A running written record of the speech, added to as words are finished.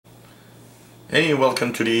Hey,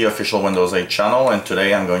 welcome to the official Windows 8 channel, and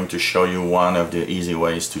today I'm going to show you one of the easy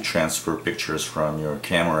ways to transfer pictures from your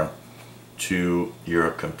camera to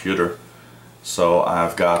your computer. So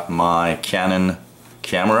I've got my Canon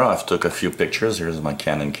camera. I've took a few pictures. Here's my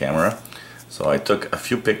Canon camera. So I took a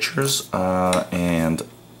few pictures and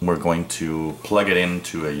we're going to plug it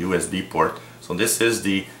into a USB port. So this is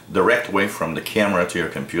the direct way from the camera to your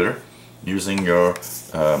computer using your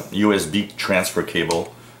USB transfer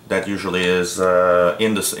cable. That usually is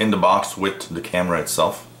in the box with the camera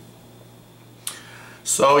itself.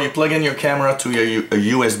 So you plug in your camera to a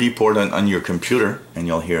USB port on your computer, and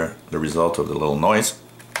you'll hear the result of the little noise,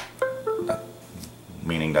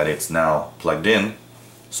 meaning that it's now plugged in.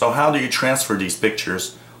 So how do you transfer these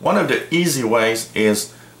pictures? One of the easy ways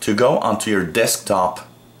is to go onto your desktop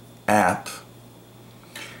app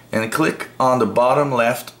and click on the bottom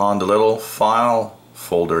left on the little file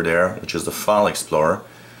folder there, which is the File Explorer.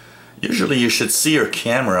 Usually you should see your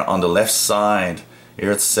camera on the left side.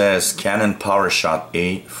 Here it says Canon PowerShot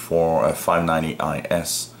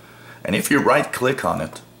A590IS. And if you right click on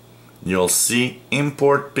it, you'll see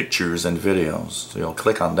Import Pictures and Videos. So you'll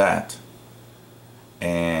click on that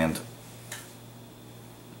and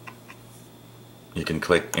you can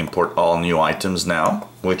click Import All New Items now,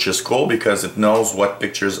 which is cool because it knows what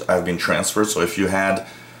pictures have been transferred. So if you had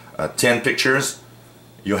 10 pictures,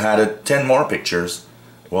 you added 10 more pictures.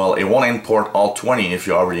 Well, it won't import all 20 if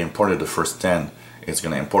you already imported the first 10. It's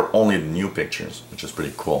going to import only the new pictures, which is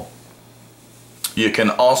pretty cool. You can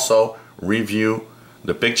also review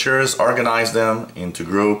the pictures, organize them into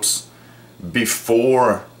groups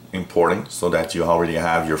before importing so that you already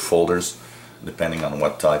have your folders depending on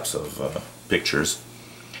what types of pictures.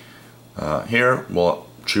 Here we'll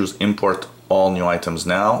choose Import All New Items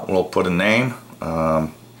now. We'll put a name,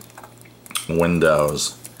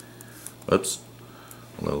 Windows. Oops.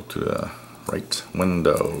 A little to the right,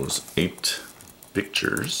 Windows 8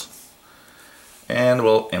 pictures, and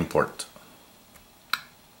we'll import.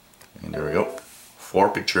 And there we go, 4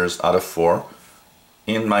 pictures out of 4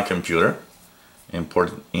 in my computer,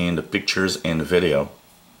 imported in the pictures and video.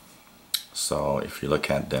 So if you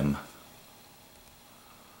look at them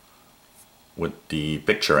with the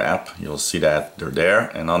picture app, you'll see that they're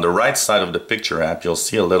there, and on the right side of the picture app you'll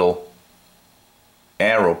see a little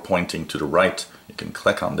arrow pointing to the right. You can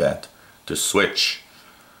click on that to switch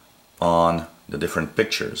on the different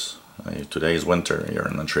pictures. Today is winter here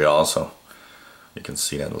in Montreal, so you can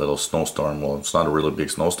see that little snowstorm. Well, it's not a really big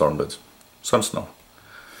snowstorm, but some snow.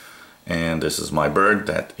 And this is my bird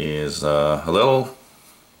that is a little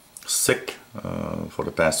sick for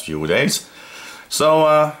the past few days.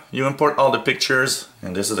 So you import all the pictures,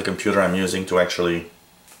 and this is the computer I'm using to actually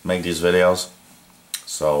make these videos.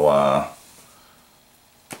 So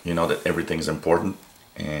you know that everything is important,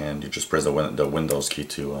 and you just press the Windows key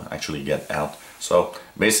to actually get out. So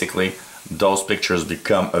basically those pictures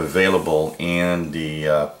become available in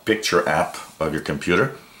the picture app of your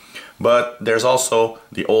computer, but there's also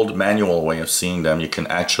the old manual way of seeing them. You can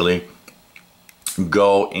actually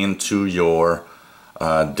go into your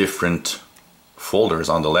different folders.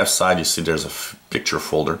 On the left side you see there's a picture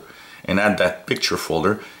folder, and at that picture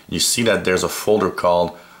folder you see that there's a folder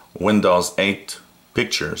called Windows 8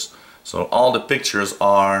 Pictures. So all the pictures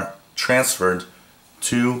are transferred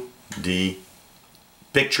to the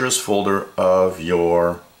pictures folder of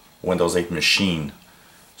your Windows 8 machine.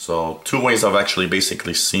 So 2 ways of actually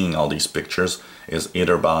basically seeing all these pictures is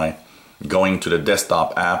either by going to the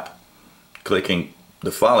desktop app, clicking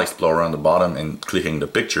the File Explorer on the bottom and clicking the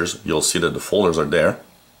pictures. You'll see that the folders are there.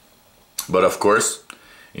 But of course,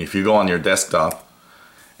 if you go on your desktop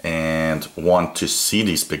and want to see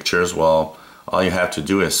these pictures, well, all you have to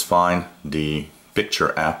do is find the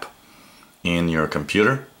picture app in your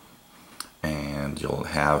computer and you'll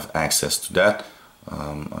have access to that.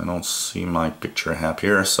 I don't see my picture app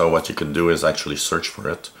here, so what you can do is actually search for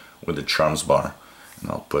it with the Charms bar,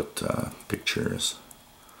 and I'll put pictures.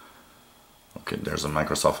 Okay, there's a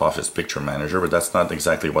Microsoft Office Picture Manager, but that's not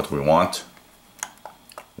exactly what we want.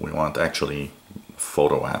 We want actually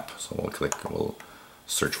photo app, so we'll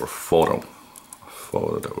search for photo,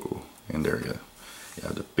 and there you go. You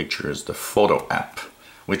have the pictures, the photo app,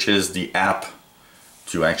 which is the app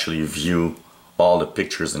to actually view all the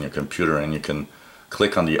pictures in your computer, and you can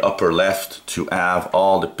click on the upper left to have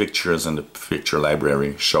all the pictures in the picture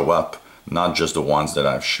library show up, not just the ones that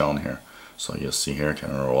I've shown here. So you'll see here,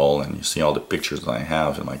 camera roll, and you see all the pictures that I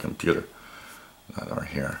have in my computer that are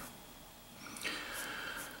here.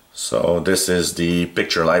 So this is the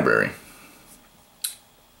picture library.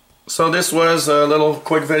 So this was a little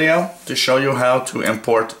quick video to show you how to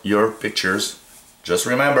import your pictures. Just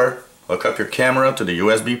remember, hook up your camera to the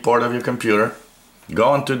USB port of your computer,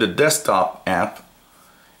 go into the desktop app.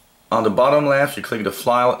 On the bottom left, you click the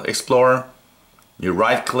File Explorer, you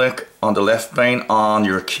right click on the left pane on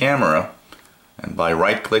your camera, and by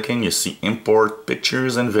right clicking you see import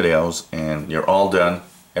pictures and videos, and you're all done.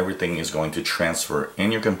 Everything is going to transfer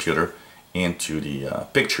in your computer into the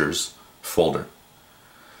pictures folder.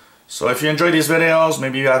 So if you enjoy these videos,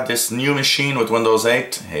 maybe you have this new machine with Windows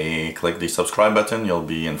 8, hey, click the subscribe button. You'll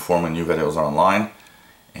be informed when new videos are online,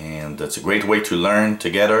 and it's a great way to learn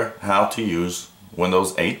together how to use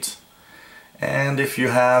Windows 8. And if you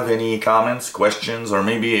have any comments, questions, or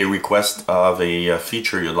maybe a request of a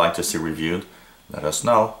feature you'd like to see reviewed, let us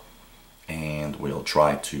know, and we'll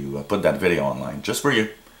try to put that video online just for you.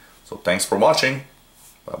 So thanks for watching.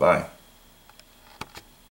 Bye bye.